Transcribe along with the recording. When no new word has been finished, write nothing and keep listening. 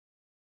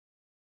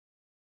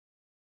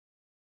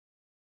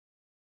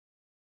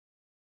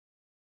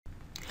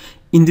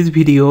In this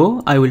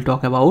video, I will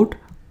talk about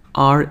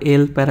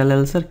RL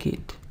parallel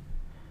circuit.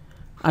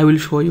 I will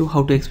show you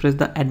how to express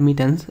the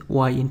admittance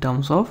Y in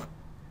terms of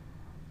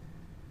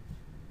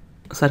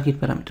circuit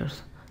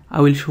parameters.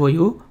 I will show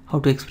you how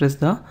to express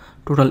the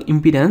total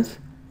impedance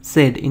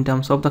Z in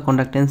terms of the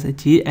conductance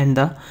G and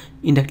the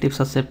inductive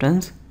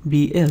susceptance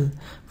BL.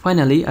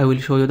 Finally, I will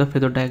show you the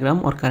Phasor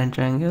diagram or current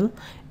triangle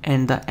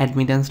and the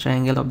admittance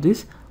triangle of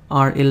this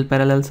RL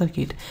parallel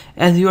circuit.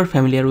 As you are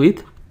familiar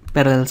with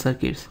parallel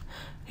circuits,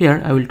 here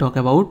I will talk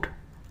about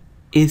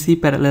AC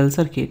parallel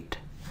circuit.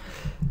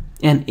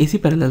 An AC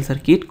parallel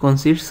circuit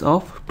consists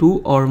of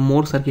two or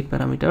more circuit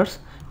parameters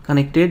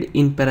connected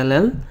in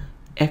parallel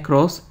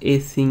across a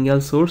single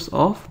source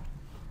of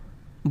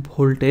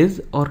voltage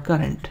or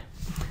current.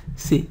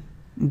 See,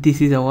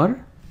 this is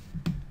our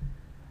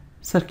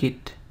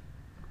circuit.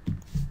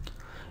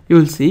 You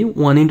will see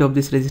one end of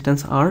this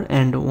resistance R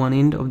and one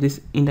end of this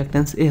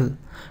inductance L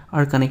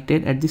are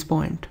connected at this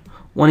point.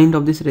 One end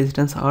of this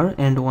resistance R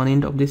and one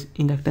end of this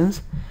inductance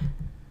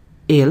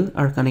L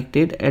are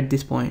connected at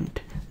this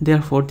point.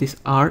 Therefore, this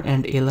R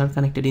and L are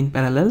connected in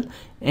parallel,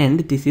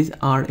 and this is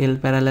RL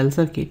parallel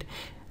circuit.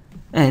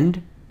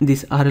 And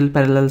this RL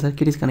parallel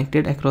circuit is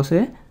connected across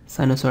a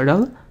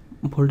sinusoidal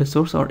voltage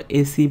source or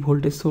AC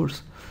voltage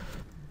source.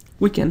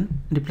 We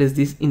can replace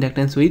this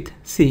inductance with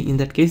C. In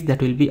that case,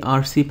 that will be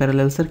RC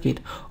parallel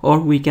circuit, or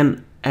we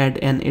can add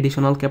an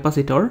additional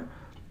capacitor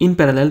in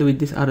parallel with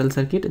this RL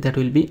circuit, that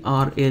will be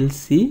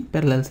RLC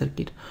parallel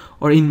circuit.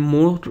 Or in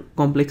more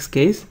complex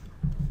case,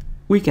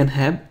 we can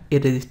have a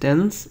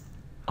resistance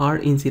R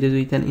in series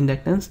with an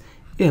inductance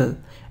L,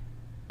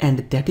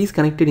 and that is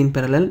connected in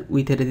parallel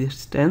with a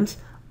resistance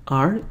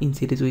R in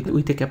series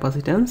with a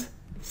capacitance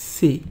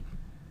C.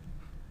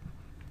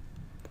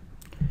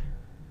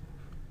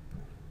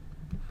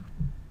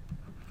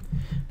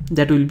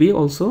 That will be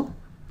also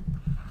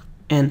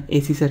an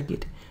AC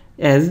circuit.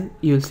 As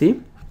you will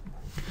see,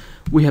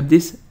 we have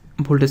this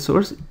voltage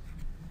source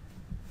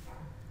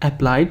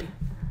applied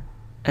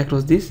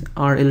across this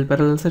RL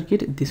parallel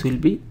circuit. This will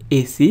be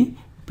AC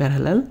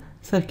parallel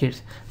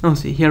circuits. Now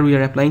see, here we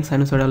are applying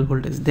sinusoidal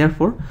voltage.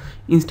 Therefore,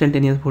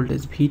 instantaneous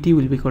voltage Vt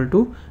will be equal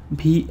to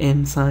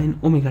Vm sin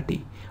omega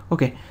t.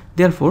 Okay.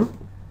 Therefore,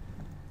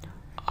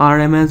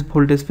 RMS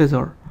voltage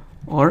phasor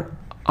or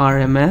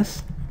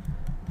RMS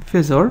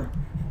phasor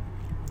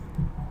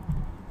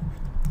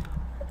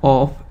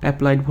of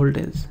applied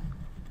voltage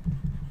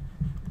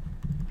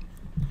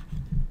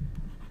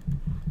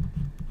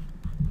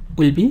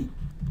will be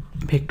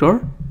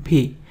vector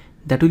V.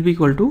 That will be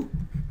equal to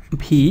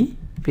V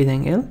phase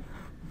angle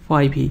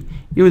phi V.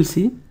 You will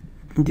see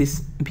this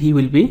V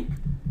will be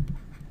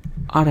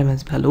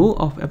RMS value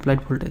of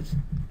applied voltage,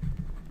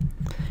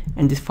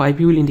 and this phi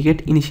V will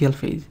indicate initial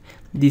phase.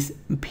 This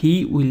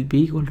V will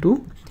be equal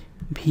to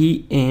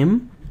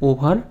Vm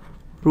over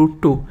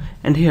root 2,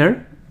 and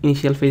here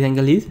initial phase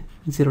angle is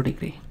 0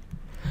 degree.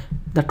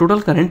 The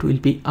total current will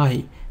be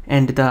I,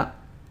 and the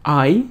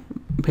I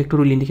vector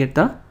will indicate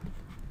the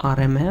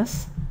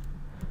RMS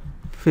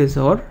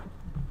phasor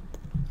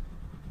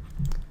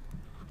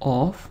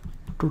of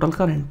total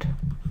current.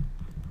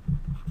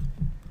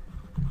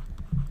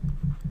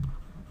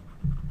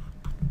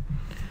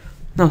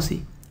 Now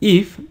see,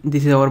 if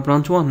this is our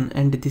branch 1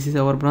 and this is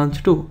our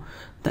branch 2,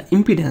 the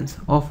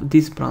impedance of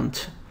this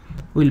branch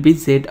will be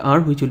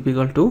ZR, which will be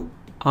equal to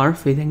R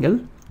phase angle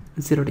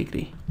 0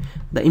 degree.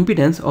 The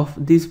impedance of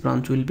this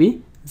branch will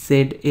be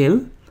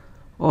ZL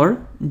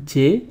or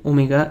J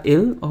omega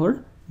L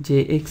or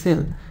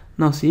JXL.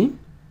 Now see,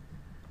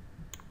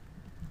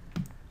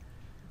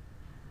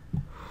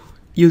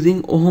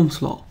 using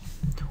Ohm's law,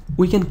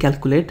 we can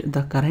calculate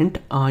the current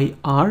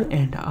IR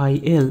and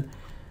IL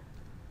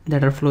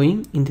that are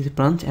flowing in this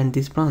branch and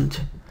this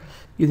branch.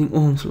 Using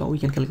Ohm's law, we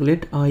can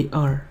calculate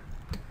IR.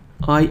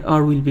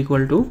 IR will be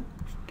equal to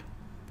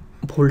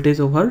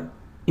voltage over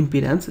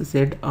impedance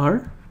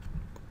ZR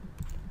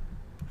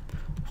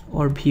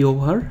or V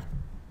over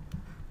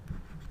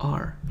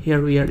R. Here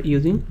we are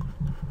using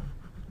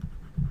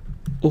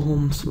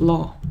Ohm's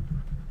law.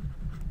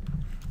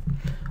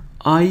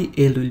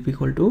 IL will be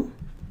equal to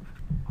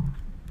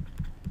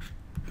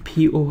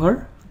V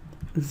over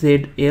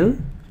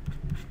ZL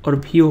or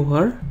V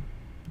over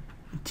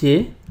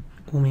J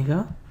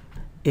omega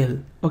L.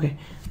 Okay,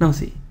 now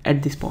see,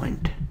 at this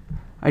point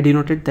I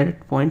denoted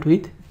that point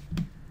with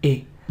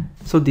A.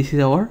 So this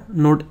is our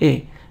node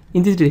A.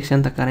 In this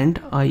direction the current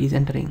I is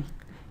entering,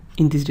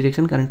 in this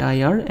direction current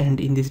IR, and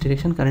in this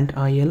direction current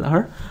IL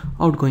are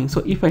outgoing.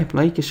 So if I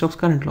apply Kirchhoff's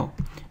current law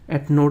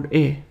at node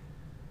A,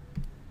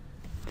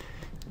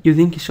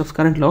 using Kirchhoff's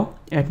current law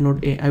at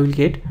node A, I will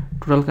get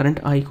total current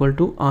I equal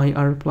to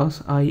IR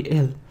plus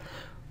IL.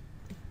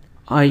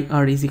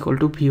 IR is equal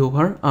to V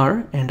over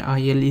R and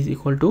IL is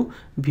equal to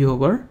V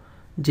over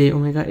J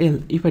omega L.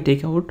 If I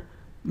take out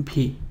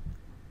V,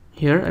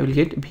 here I will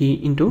get V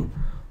into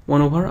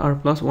 1 over R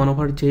plus 1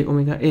 over J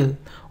omega L,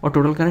 or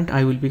total current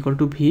I will be equal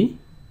to V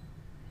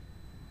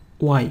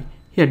Y.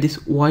 Here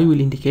this Y will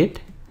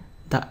indicate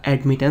the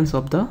admittance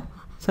of the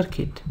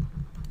circuit.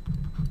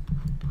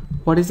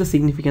 what is the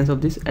significance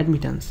of this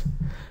admittance?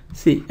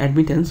 See,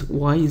 admittance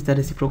Y is the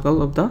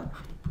reciprocal of the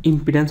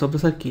impedance of the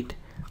circuit.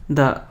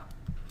 The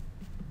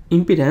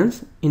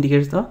impedance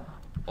indicates the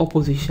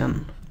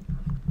opposition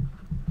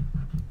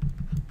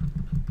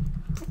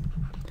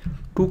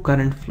to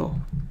current flow.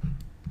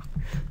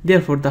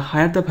 Therefore, the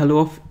higher the value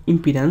of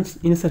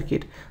impedance in a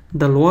circuit,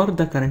 the lower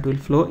the current will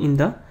flow in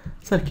the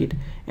circuit,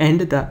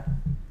 and the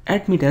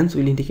admittance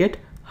will indicate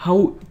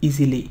how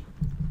easily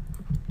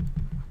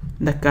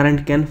the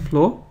current can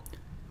flow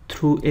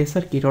through a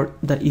circuit, or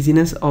the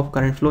easiness of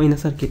current flow in a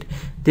circuit.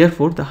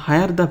 Therefore, the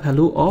higher the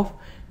value of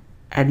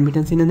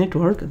admittance in a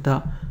network,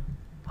 the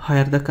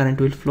higher the current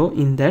will flow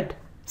in that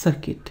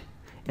circuit,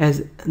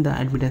 as the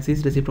admittance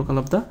is reciprocal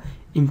of the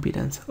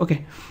impedance.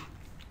 Okay,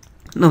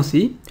 now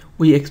see,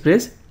 we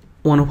express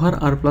 1 over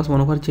R plus 1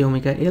 over j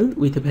omega L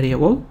with a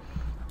variable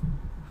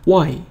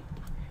Y.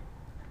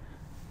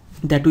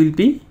 That will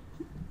be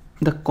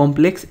the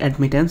complex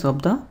admittance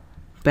of the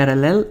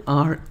parallel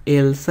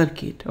RL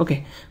circuit.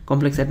 Okay,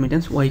 complex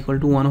admittance Y equal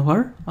to 1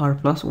 over R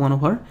plus 1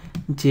 over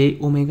j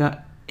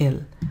omega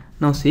L.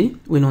 Now see,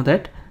 we know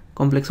that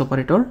complex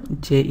operator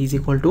j is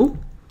equal to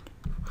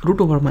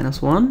root over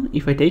minus 1.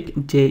 If I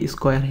take j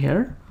square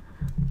here,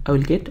 I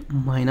will get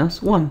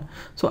minus 1.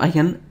 So I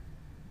can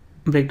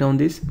break down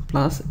this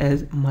plus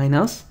as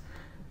minus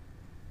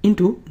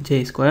into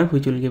j square,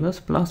 which will give us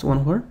plus 1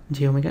 over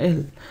j omega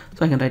L.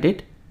 So I can write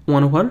it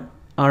 1 over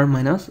R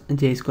minus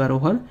j square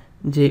over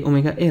j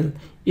omega L.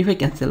 If I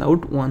cancel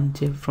out 1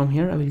 j from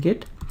here, I will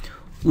get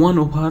 1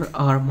 over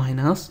R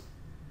minus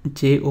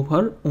j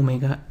over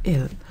omega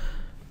L.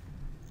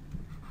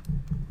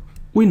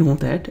 We know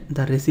that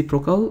the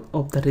reciprocal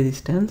of the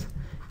resistance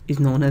is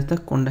known as the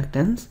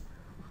conductance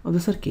of the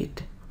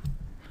circuit,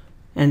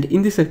 and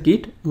in the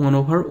circuit 1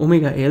 over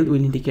omega L will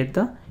indicate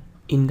the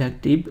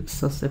inductive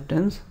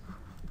susceptance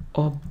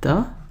of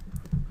the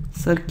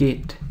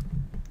circuit.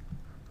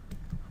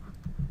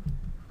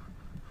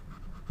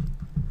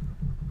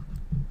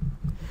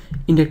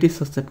 Inductive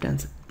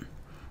susceptance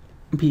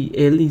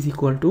BL is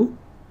equal to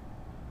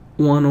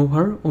 1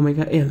 over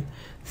omega L.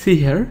 See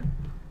here,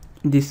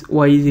 this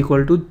Y is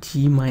equal to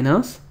G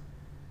minus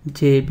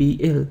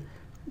JBL.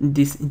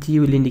 This G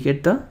will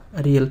indicate the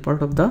real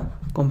part of the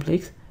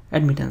complex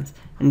admittance,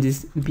 and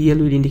this BL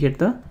will indicate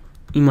the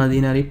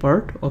imaginary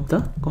part of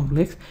the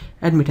complex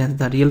admittance.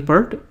 The real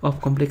part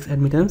of complex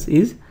admittance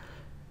is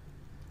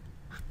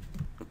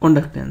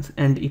conductance,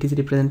 and it is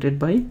represented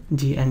by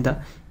G, and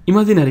the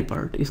imaginary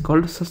part is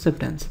called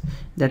susceptance,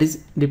 that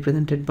is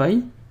represented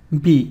by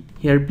B.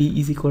 Here B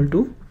is equal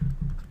to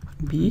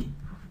BL.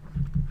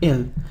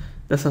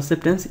 The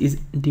susceptance is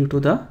due to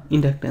the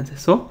inductance,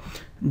 so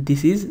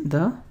this is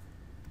the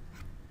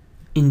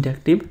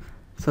inductive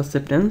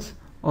susceptance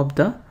of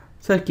the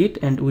circuit,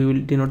 and we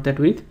will denote that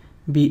with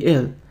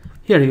BL.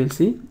 Here you will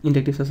see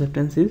inductive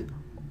susceptance is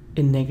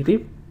a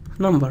negative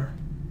number.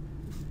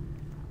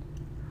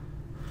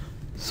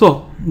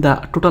 So the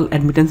total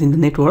admittance in the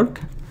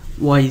network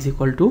Y is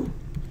equal to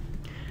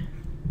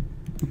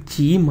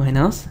G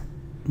minus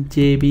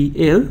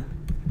JBL,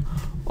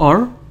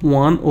 or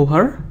 1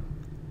 over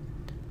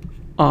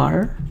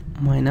R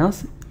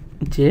minus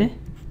J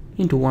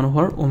into 1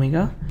 over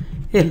omega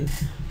L.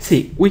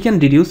 See, we can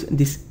reduce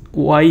this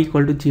Y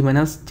equal to G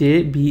minus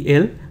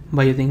JBL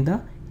by using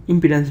the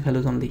impedance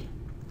values only.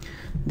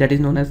 That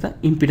is known as the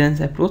impedance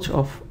approach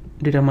of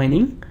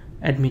determining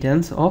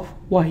admittance of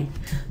Y.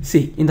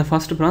 See, in the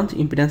first branch,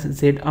 impedance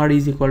ZR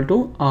is equal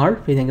to R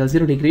phase angle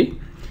 0 degree.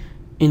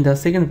 In the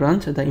second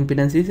branch, the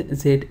impedance is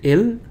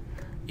ZL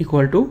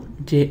equal to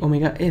J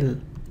omega L.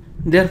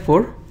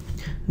 Therefore,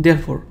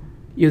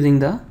 using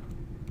the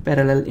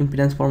parallel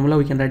impedance formula,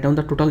 we can write down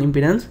the total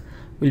impedance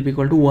will be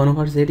equal to 1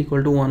 over Z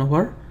equal to 1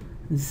 over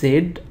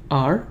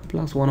ZR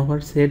plus 1 over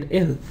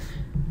ZL.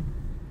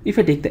 If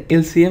I take the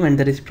LCM and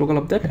the reciprocal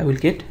of that, I will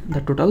get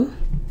the total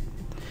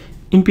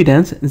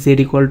impedance Z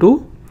equal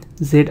to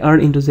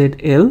ZR into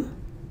ZL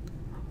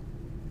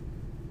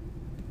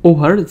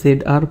over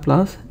ZR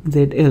plus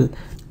ZL.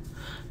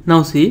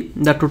 Now see,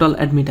 the total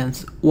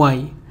admittance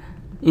Y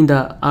in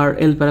the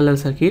RL parallel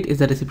circuit is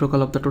the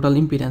reciprocal of the total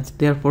impedance.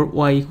 Therefore,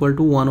 Y equal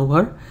to 1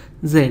 over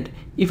Z.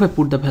 If I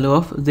put the value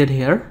of Z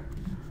here,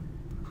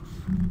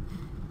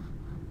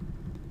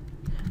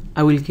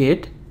 I will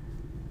get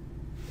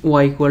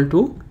Y equal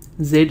to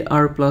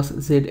ZR plus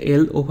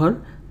ZL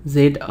over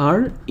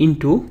ZR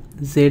into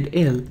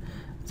ZL.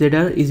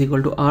 ZR is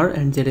equal to R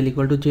and ZL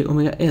equal to J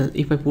omega L.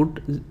 If I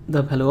put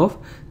the value of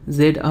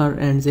ZR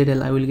and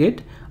ZL, I will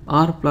get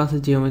R plus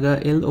J omega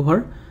L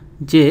over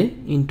J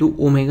into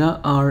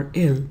omega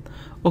RL.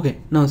 Okay,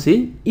 now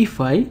see,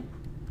 if I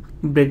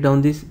break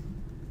down this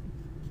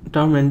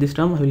term and this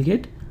term, I will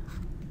get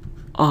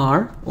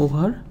R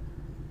over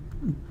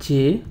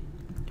J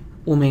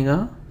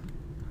omega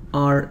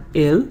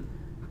RL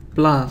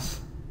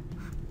plus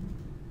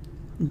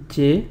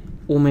J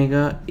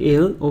omega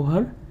L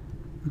over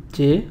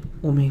J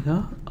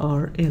omega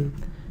RL.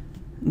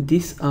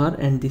 This R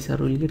and this R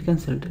will get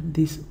cancelled.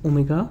 This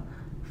omega,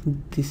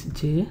 this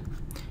J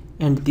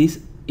and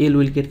this L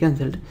will get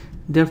cancelled.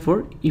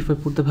 Therefore, if I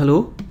put the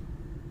value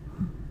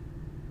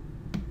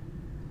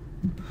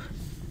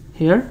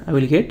here, I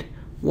will get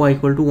y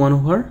equal to 1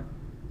 over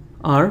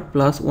r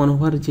plus 1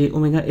 over j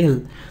omega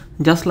L.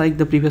 Just like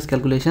the previous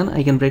calculation,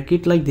 I can break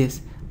it like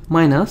this: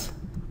 minus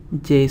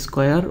j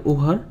square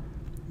over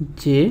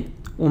j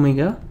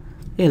omega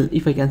L.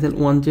 If I cancel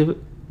 1j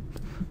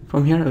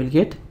from here, I will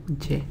get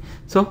j.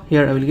 So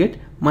here I will get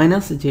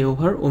minus j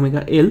over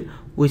omega L,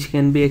 which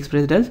can be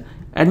expressed as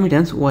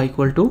admittance y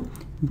equal to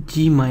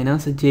g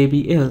minus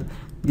jbl.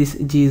 This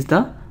g is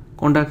the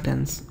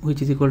conductance,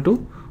 which is equal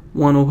to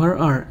 1 over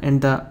r,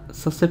 and the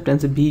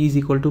susceptance b is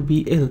equal to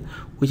bl,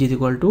 which is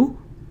equal to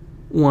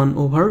 1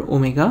 over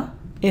omega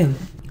L.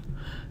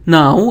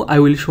 Now I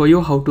will show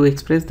you how to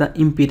express the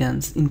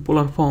impedance in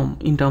polar form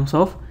in terms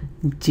of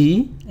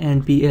g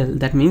and bl.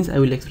 That means I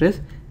will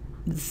express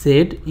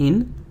z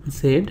in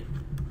z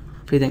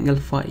phase angle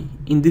phi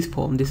in this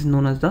form. This is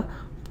known as the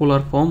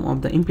polar form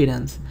of the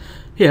impedance.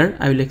 Here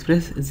I will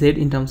express z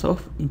in terms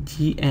of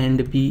g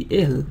and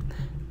bl,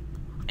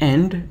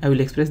 and I will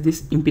express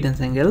this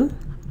impedance angle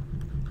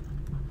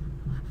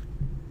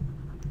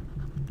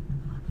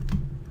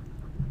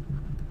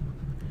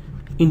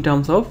in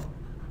terms of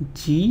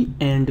g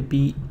and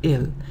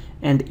bl.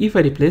 And if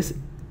I replace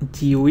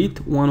g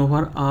with 1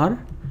 over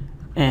r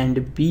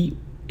and bl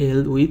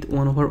with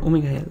 1 over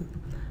omega L,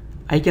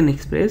 I can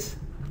express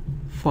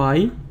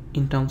phi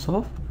in terms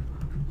of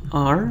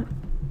r,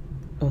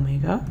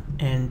 omega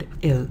and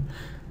L.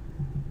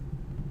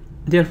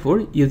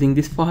 Therefore, using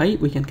this phi,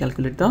 we can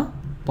calculate the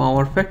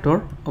power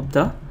factor of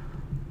the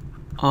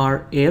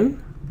RL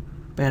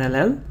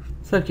parallel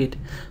circuit.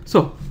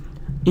 So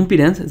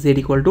impedance z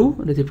equal to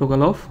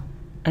reciprocal of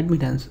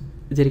admittance,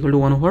 z equal to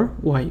 1 over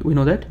y. We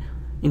know that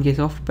in case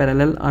of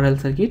parallel RL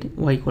circuit,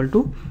 y equal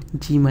to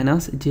g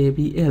minus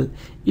jbl.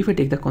 If I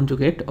take the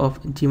conjugate of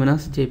g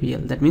minus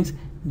jbl, that means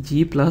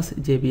g plus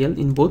jbl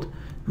in both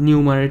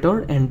numerator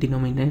and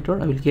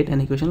denominator, I will get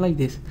an equation like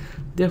this.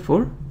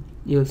 Therefore,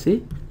 you will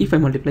see, if I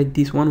multiply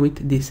this one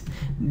with this,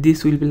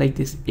 this will be like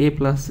this: a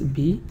plus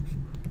b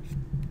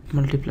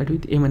multiplied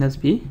with a minus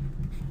b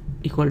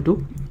equal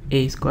to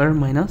a square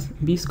minus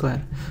b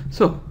square.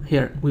 So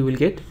here we will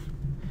get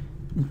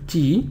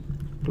g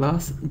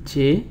plus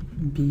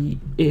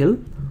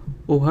jbl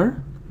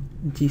over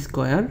g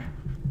square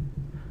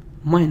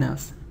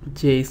minus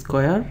j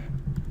square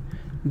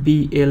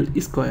bl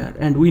square,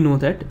 and we know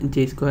that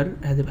j square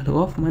has a value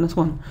of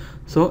 -1.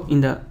 So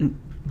in the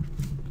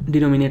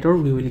denominator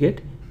we will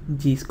get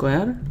g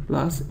square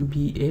plus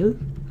bl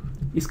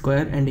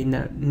square, and in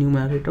the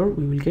numerator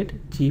we will get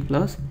g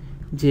plus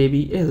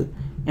jbl.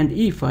 And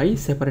if I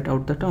separate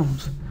out the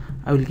terms,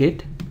 I will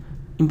get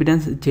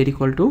impedance z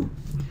equal to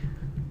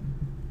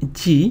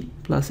g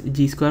plus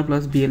g square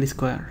plus bl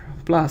square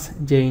plus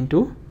j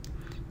into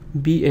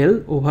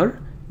bl over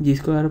g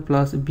square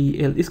plus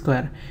bl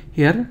square.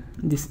 Here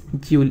this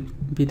g will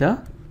be the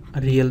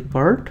real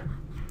part,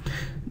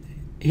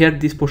 here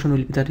this portion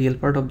will be the real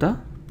part of the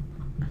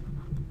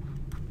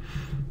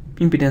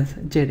impedance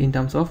z in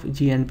terms of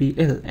g and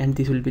bl, and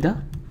this will be the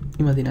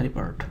imaginary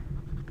part.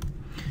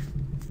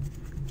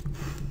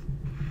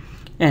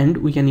 And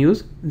we can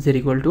use z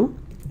equal to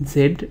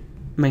z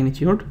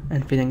magnitude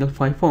and phase angle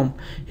phi form.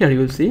 Here you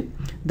will see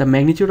the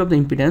magnitude of the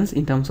impedance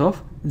in terms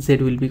of z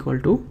will be equal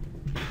to,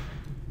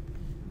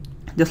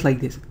 just like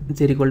this,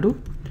 z equal to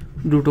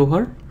root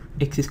over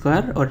x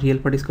square or real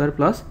part square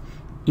plus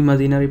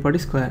imaginary part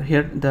square.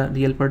 Here the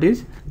real part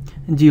is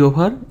g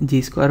over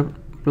g square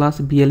plus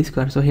bl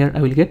square. So here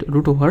I will get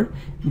root over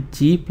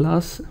g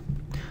plus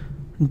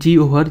g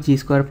over g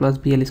square plus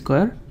bl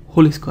square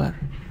whole square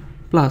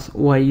plus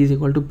y is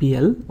equal to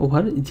bl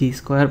over g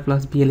square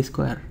plus bl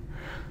square.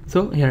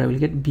 So here I will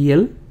get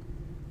bl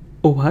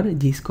over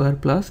g square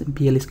plus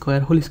bl square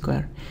whole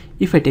square.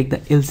 If I take the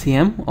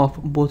LCM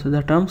of both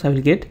the terms, I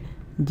will get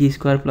g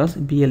square plus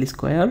bl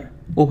square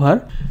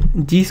over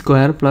g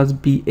square plus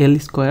bl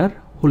square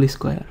whole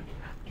square.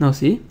 Now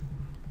see,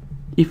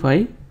 if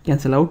I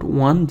cancel out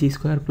 1 g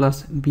square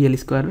plus bl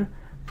square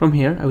from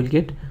here, I will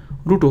get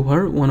root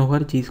over 1 over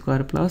g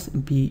square plus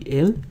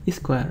bl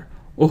square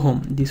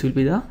ohm. This will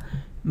be the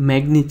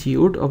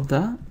magnitude of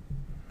the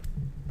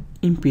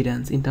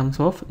impedance in terms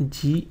of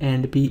g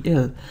and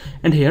bl.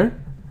 And here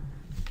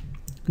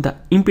the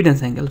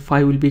impedance angle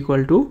phi will be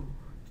equal to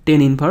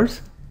tan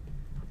inverse,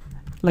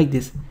 like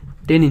this,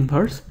 tan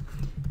inverse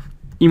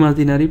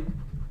imaginary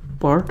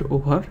part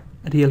over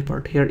real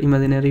part. Here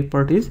imaginary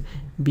part is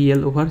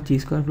bl over g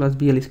square plus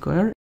bl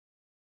square,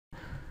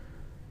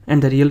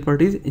 and the real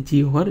part is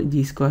g over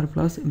g square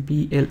plus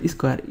bl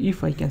square.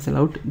 If I cancel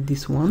out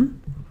this one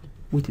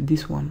with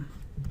this one,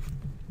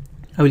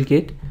 I will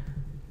get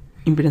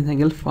impedance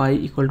angle phi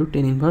equal to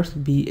tan inverse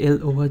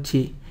bl over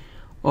g,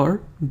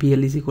 or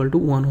bl is equal to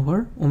 1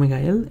 over omega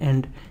L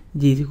and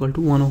g is equal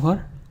to 1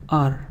 over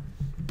r.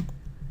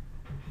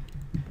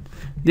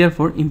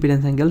 Therefore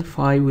impedance angle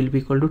phi will be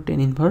equal to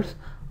tan inverse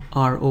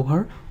r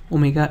over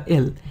omega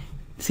L.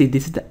 See,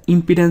 this is the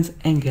impedance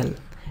angle,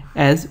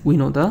 as we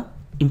know the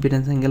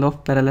impedance angle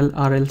of parallel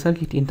RL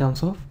circuit in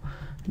terms of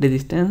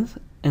resistance,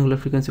 angular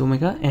frequency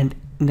omega, and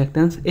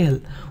inductance L,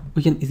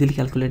 we can easily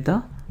calculate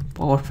the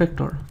power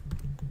factor.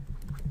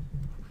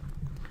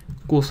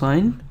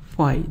 Cosine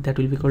phi, that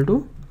will be equal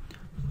to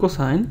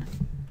cosine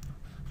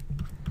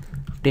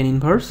tan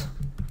inverse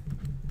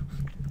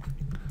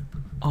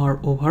R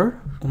over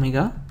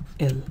omega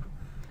L.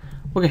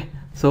 Okay,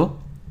 so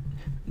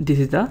this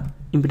is the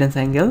impedance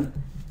angle,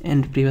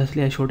 and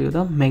previously I showed you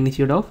the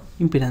magnitude of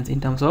impedance in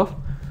terms of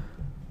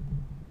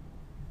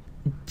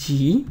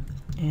G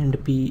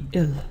and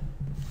PL.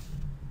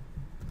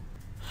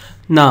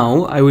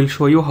 Now I will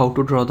show you how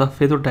to draw the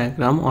Phasor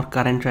diagram or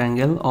current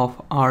triangle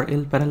of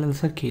RL parallel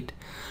circuit.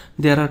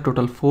 There are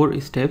total 4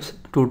 steps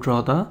to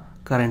draw the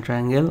current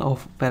triangle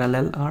of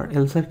parallel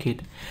RL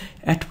circuit.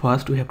 At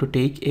first we have to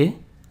take a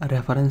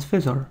reference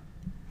phasor.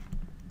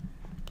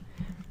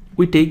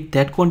 We take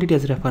that quantity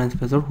as reference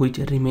phasor which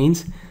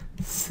remains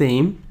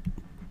same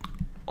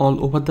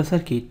all over the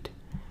circuit.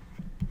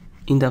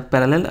 In the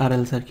parallel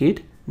RL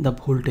circuit, the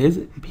voltage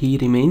V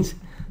remains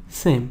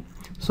same.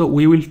 So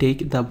we will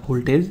take the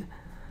voltage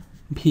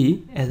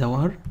V as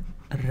our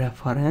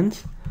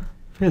reference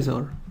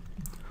phasor.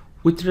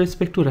 With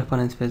respect to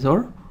reference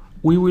phasor,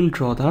 we will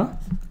draw the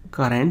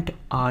current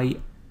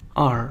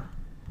IR.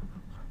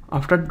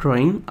 After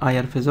drawing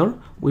IR phasor,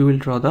 we will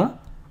draw the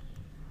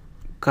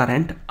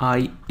current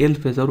IL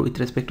phasor with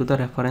respect to the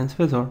reference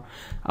phasor.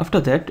 After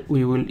that,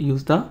 we will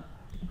use the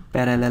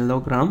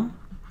parallelogram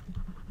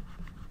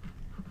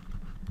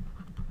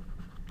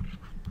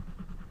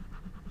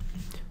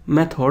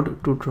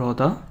method to draw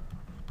the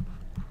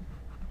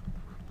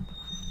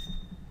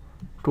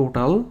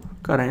total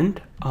current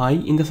I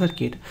in the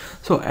circuit.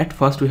 So at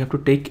first we have to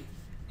take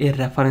a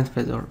reference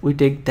phasor. We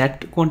take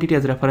that quantity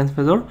as reference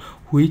phasor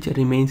which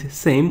remains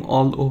same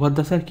all over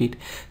the circuit.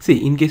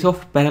 See, in case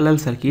of parallel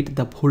circuit,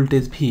 the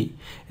voltage V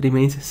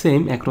remains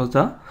same across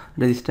the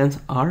resistance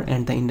R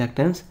and the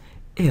inductance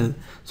L.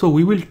 So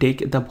we will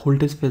take the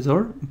voltage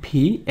phasor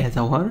V as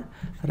our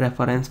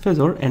reference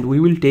phasor, and we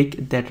will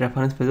take that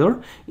reference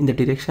phasor in the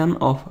direction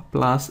of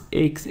plus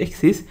X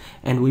axis,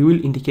 and we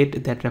will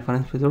indicate that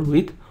reference phasor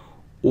with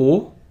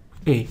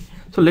OA.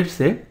 So let's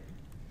say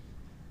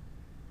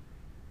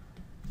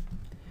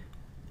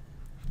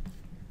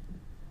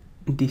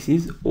this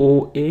is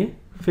OA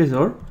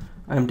phasor.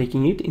 I am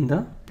taking it in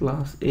the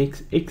plus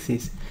X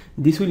axis.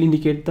 This will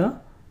indicate the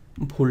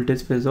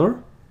voltage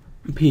phasor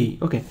V.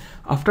 Okay,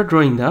 after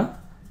drawing the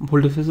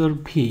voltage phasor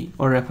V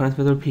or reference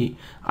phasor V,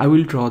 I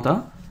will draw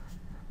the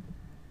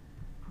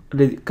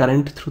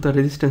current through the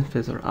resistance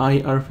phasor,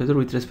 IR phasor,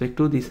 with respect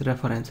to this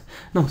reference.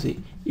 Now see,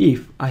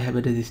 if I have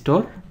a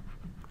resistor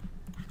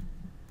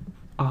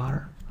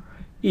R,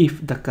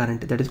 if the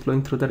current that is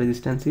flowing through the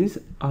resistance is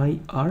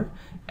IR,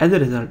 as a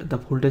result the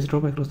voltage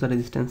drop across the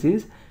resistance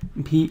is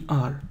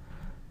VR.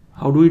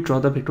 How do we draw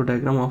the vector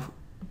diagram of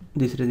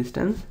this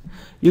resistance?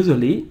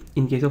 Usually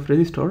in case of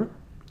resistor,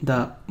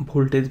 the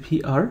voltage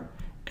VR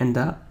and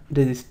the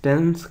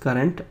resistance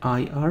current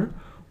IR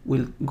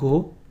will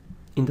go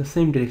in the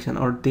same direction,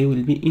 or they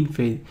will be in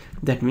phase.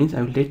 That means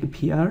I will take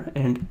VR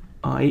and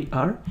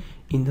IR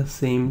in the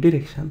same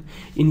direction.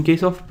 In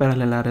case of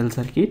parallel RL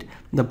circuit,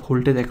 the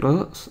voltage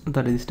across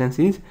the resistance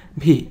is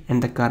V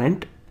and the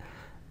current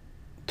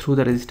through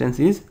the resistance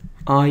is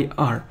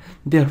IR.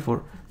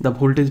 Therefore the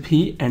voltage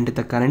V and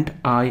the current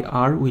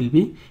IR will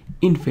be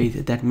in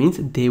phase. That means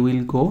they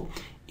will go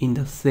in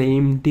the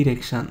same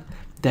direction.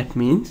 That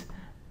means,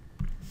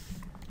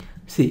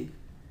 see,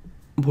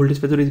 voltage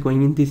phasor is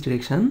going in this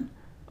direction,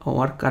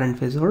 our current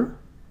phasor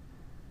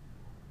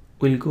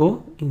will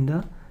go in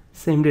the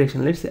same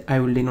direction. Let's say I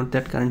will denote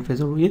that current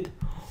phasor with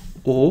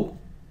OB,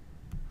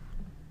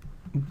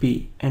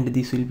 and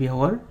this will be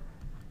our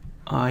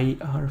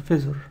IR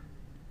phasor.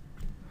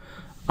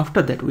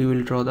 After that we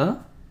will draw the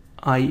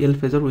IL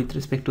phasor with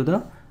respect to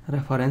the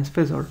reference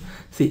phasor.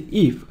 See,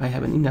 if I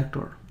have an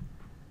inductor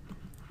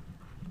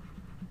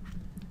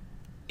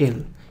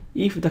L,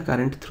 if the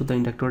current through the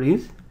inductor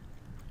is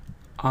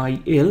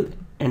IL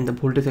and the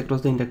voltage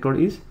across the inductor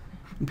is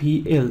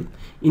VL,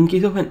 in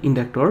case of an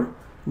inductor,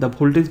 the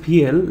voltage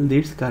VL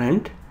leads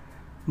current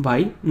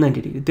by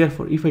 90 degrees.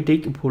 Therefore if I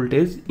take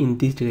voltage in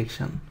this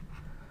direction,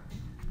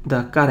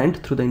 the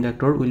current through the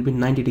inductor will be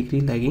 90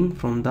 degrees lagging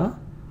from the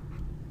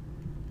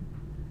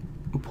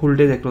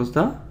voltage across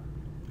the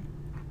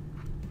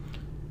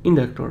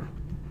inductor.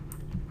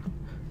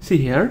 See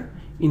here,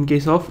 in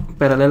case of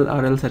parallel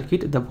RL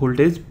circuit, the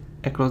voltage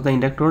across the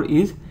inductor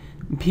is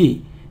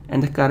V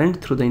and the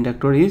current through the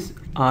inductor is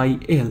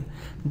IL.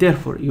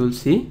 Therefore you will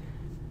see,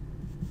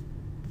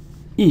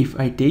 if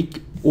I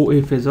take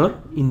OA phasor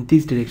in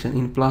this direction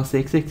in plus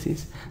X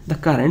axis, the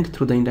current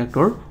through the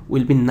inductor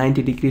will be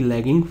 90 degrees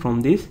lagging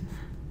from this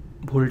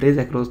voltage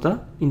across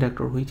the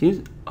inductor, which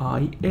is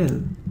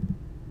IL.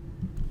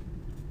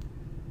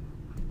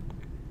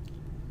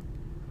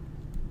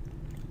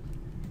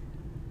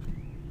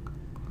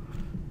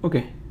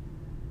 Okay,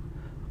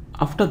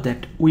 after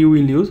that we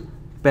will use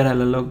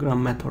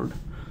parallelogram method.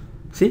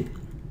 See,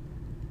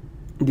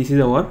 this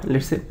is our,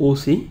 let's say,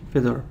 OC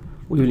phasor.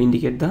 we will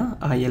indicate the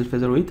IL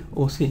phasor with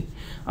OC.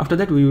 After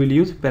that we will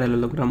use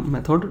parallelogram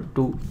method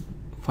to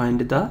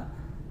find the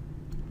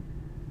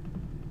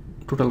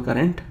total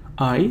current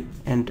I,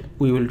 and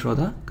we will draw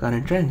the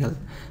current triangle.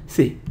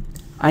 See,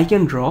 I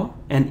can draw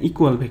an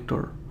equal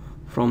vector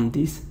from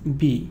this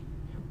B.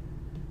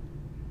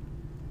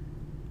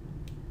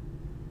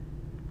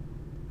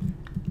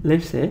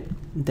 Let's say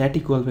that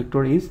equal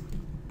vector is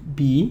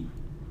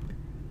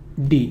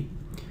BD.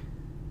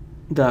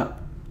 The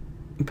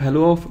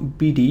value of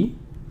BD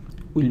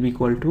will be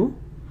equal to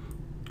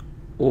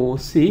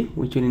OC,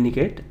 which will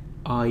indicate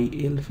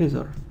IL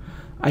phasor.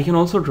 I can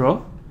also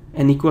draw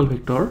an equal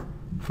vector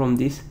from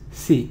this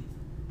C.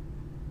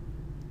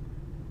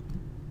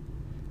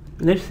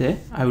 Let's say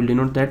I will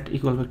denote that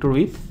equal vector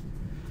with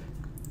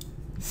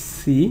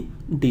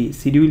CD.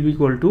 CD will be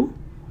equal to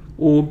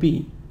OB.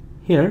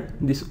 Here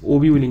this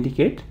OB will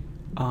indicate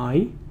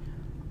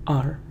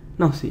IR.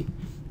 Now see,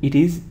 it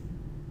is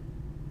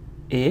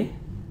a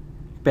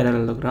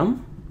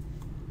parallelogram.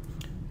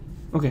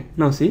 Okay,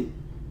 now see,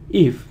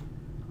 if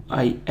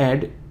I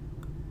add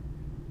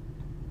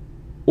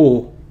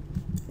O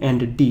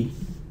and D,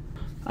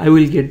 I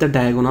will get the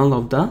diagonal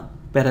of the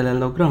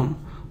parallelogram,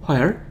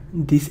 where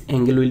this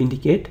angle will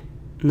indicate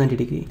 90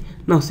 degree.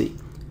 Now see,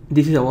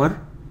 this is our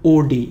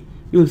OD.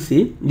 You will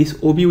see this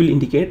OB will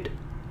indicate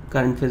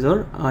current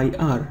phasor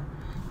IR.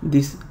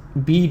 This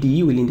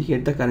BD will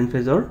indicate the current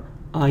phasor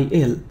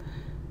IL.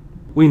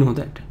 We know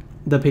that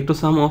the vector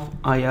sum of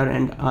IR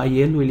and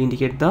IL will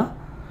indicate the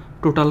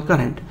total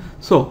current.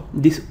 So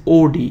this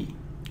OD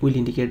will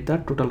indicate the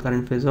total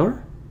current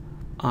phasor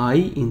I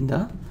in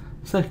the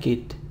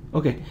circuit.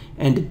 Okay,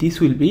 and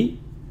this will be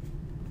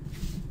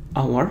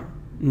our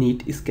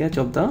neat sketch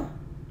of the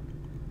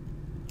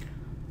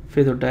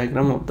phasor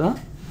diagram of the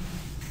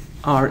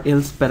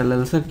RL's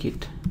parallel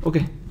circuit.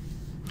 Okay,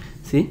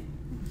 see,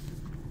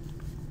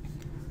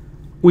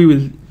 we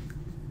will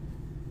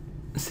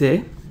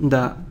say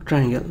the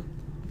triangle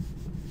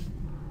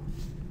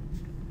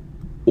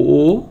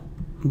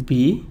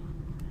OBD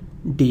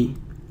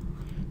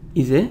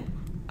is a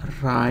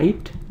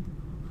right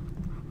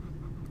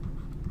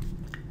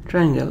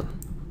triangle.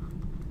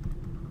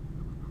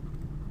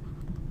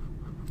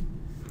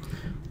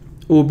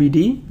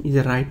 OBD is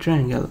a right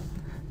triangle,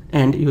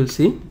 and you will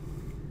see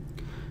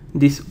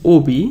this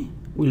OB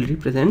will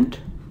represent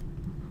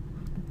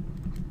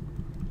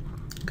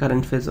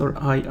current phasor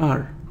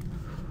IR,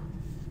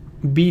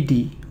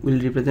 BD will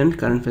represent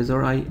current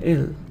phasor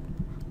IL,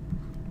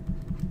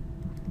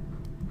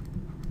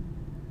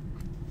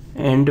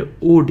 and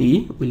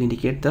OD will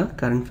indicate the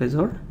current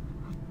phasor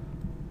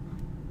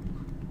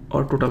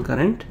or total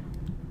current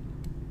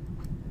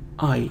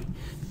I.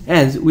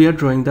 As we are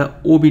drawing the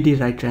OBD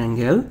right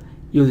triangle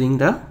using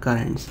the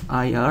currents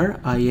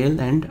IR,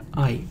 IL and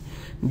I,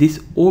 this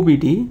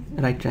OBD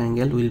right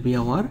triangle will be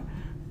our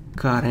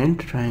current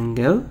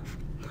triangle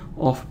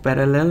of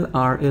parallel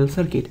RL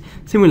circuit.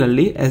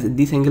 Similarly, as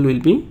this angle will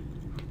be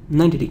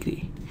 90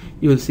 degree,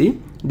 you will see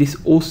this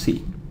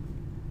OC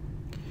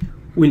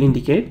will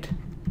indicate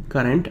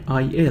current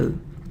IL,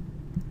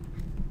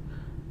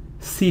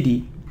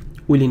 CD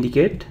will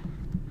indicate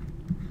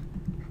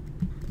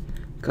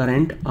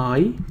current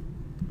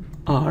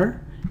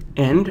IR,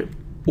 and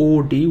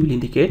OD will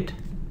indicate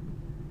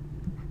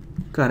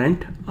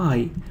current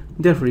I.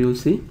 Therefore you will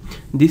see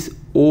this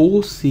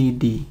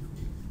OCD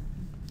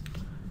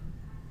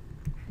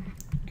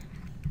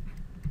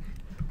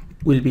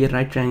will be a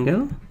right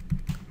triangle.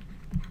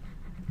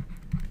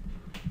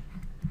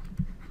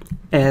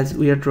 As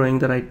we are drawing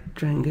the right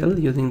triangle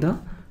using the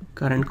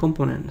current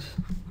components,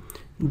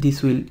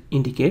 this will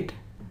indicate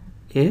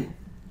a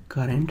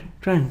current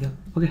triangle.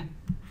 Okay,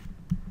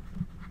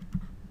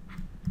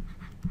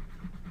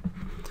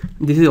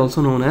 this is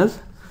also known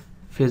as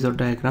phasor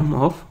diagram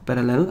of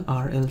parallel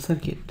RL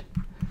circuit.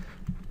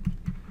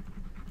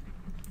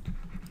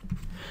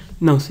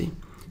 Now see,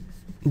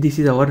 this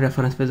is our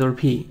reference phasor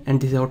V,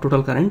 and this is our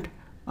total current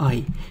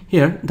I.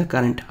 Here the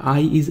current I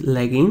is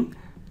lagging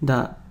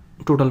the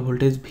total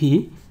voltage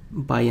V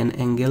by an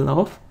angle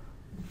of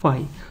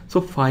phi.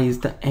 So phi is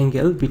the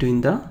angle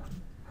between the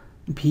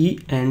V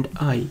and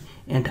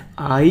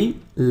I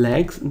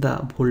lags the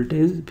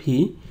voltage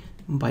V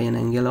by an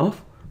angle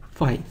of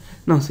phi.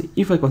 Now see,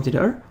 if I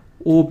consider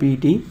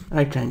OBD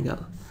right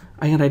triangle,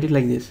 I can write it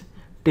like this: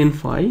 tan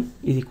phi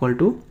is equal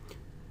to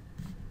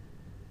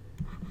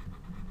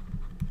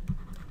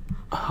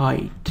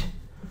height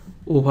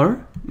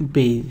over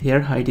base. Here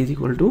height is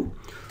equal to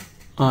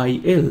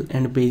IL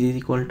and base is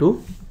equal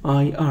to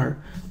IR.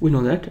 We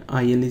know that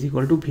IL is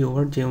equal to V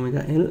over J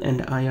omega L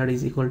and IR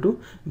is equal to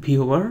V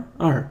over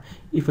R.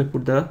 If I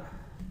put the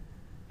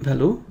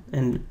value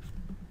and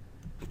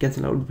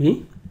cancel out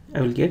V,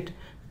 I will get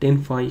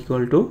tan phi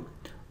equal to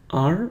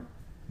R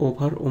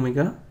over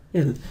omega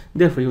L.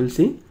 Therefore you will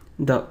see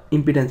the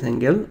impedance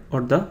angle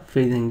or the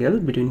phase angle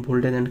between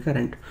voltage and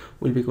current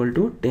will be equal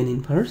to tan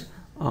inverse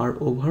R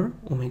over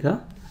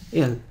omega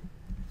L.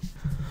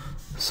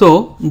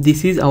 So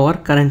this is our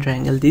current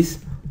triangle, this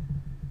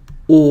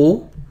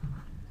OBD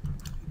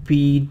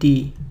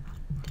BD.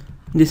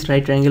 This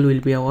right triangle will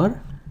be our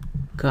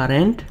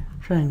current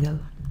triangle.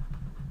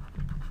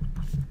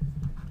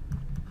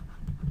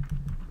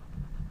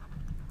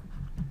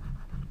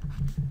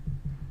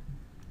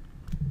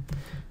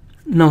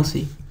 Now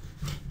see,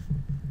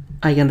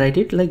 I can write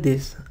it like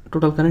this: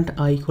 total current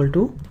I equal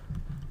to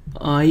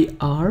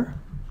IR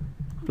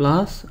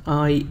plus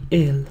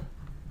IL.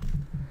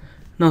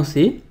 Now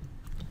see,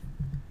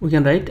 we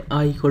can write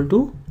I equal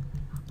to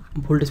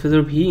voltage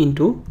phasor V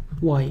into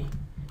Y.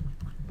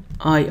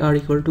 IR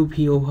equal to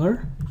V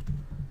over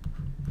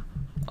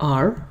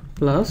R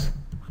plus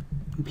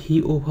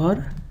V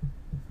over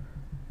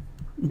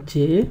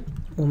J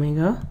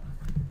omega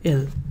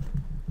L.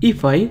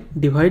 If I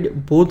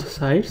divide both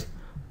sides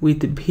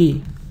with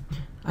V,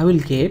 I will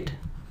get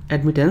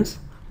admittance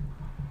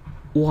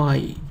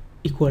Y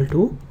equal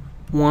to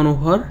 1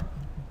 over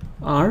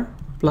R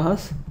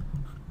plus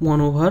 1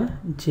 over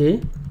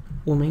J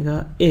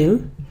omega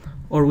L,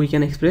 or we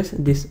can express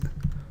this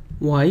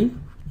Y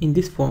in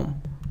this form: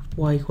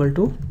 Y equal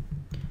to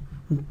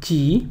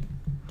G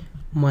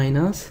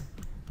minus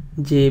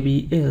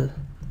JBL.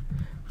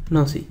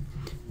 Now see,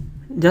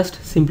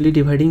 just simply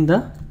dividing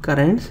the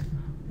currents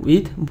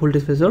with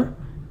voltage phasor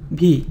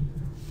V,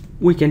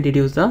 we can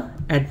deduce the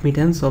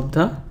admittance of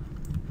the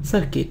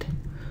circuit.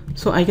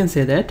 So I can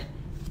say that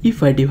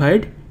if I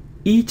divide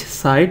each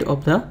side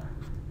of the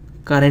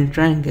current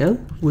triangle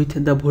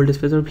with the voltage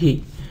phasor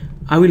V,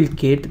 I will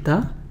get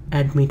the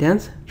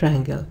admittance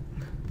triangle.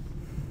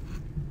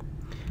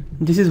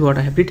 This is what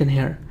I have written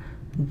here: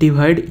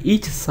 divide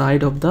each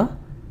side of the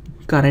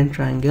current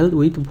triangle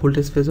with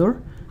voltage phasor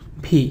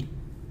V.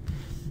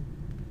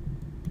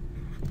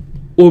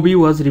 OB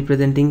was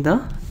representing the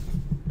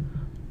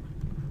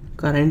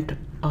current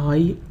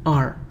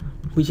IR,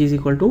 which is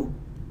equal to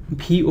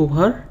V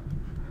over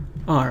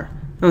R.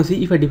 Now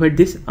see, if I divide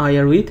this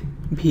IR with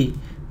V,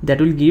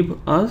 that will give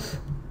us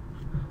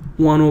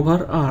 1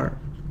 over R,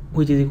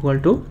 which is equal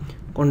to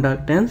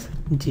conductance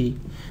G.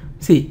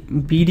 See,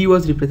 BD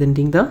was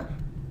representing the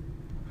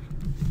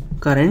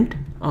current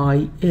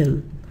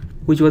IL,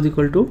 which was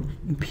equal to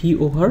V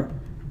over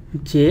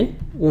J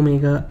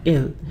omega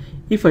L.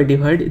 If I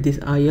divide this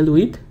IL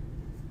with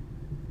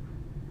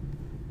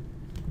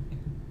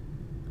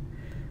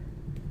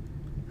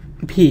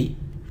V,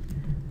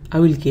 I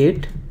will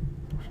get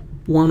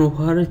 1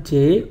 over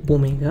J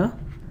omega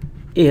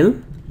L,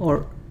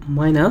 or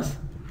minus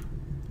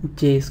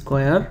J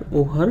square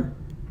over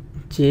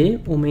J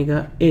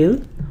omega L,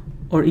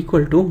 or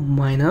equal to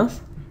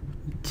minus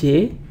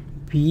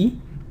JBL.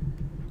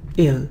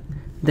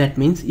 That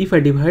means if I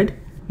divide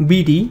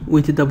BD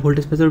with the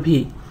voltage phasor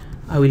V,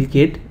 I will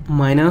get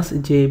minus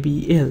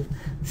JBL.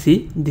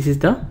 See, this is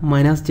the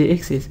minus J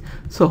axis.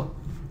 So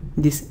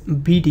this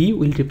BD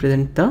will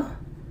represent the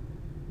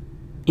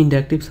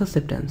inductive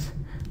susceptance.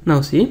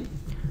 Now see,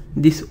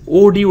 this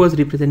OD was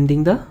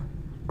representing the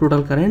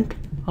total current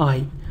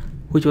I,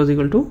 which was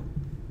equal to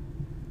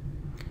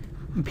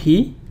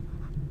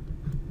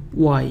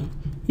VY.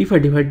 If I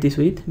divide this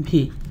with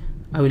V,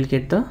 I will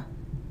get the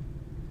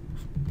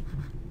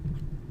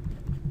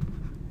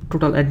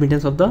total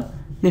admittance of the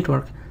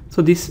network.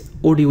 So this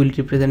OD will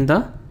represent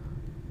the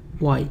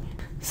Y.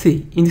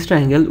 See, in this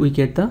triangle we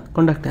get the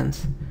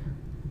conductance,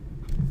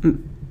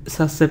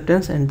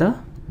 susceptance and the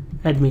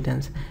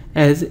admittance,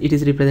 as it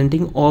is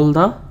representing all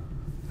the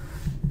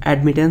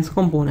admittance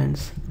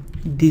components.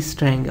 This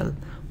triangle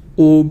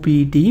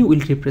OBD will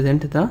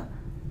represent the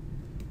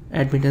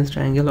admittance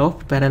triangle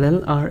of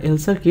parallel RL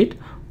circuit,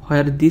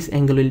 where this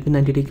angle will be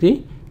 90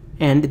 degree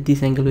and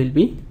this angle will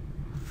be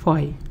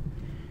phi,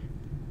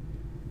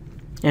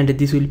 and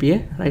this will be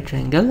a right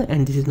triangle,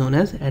 and this is known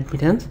as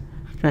admittance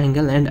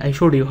triangle. And I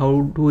showed you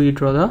how do we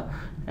draw the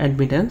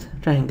admittance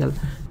triangle.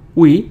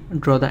 We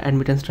draw the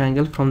admittance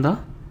triangle from the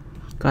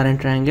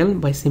current triangle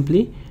by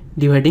simply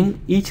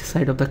dividing each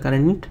side of the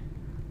current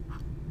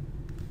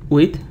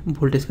with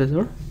voltage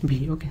phasor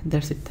V. Okay,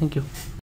 that's it. Thank you.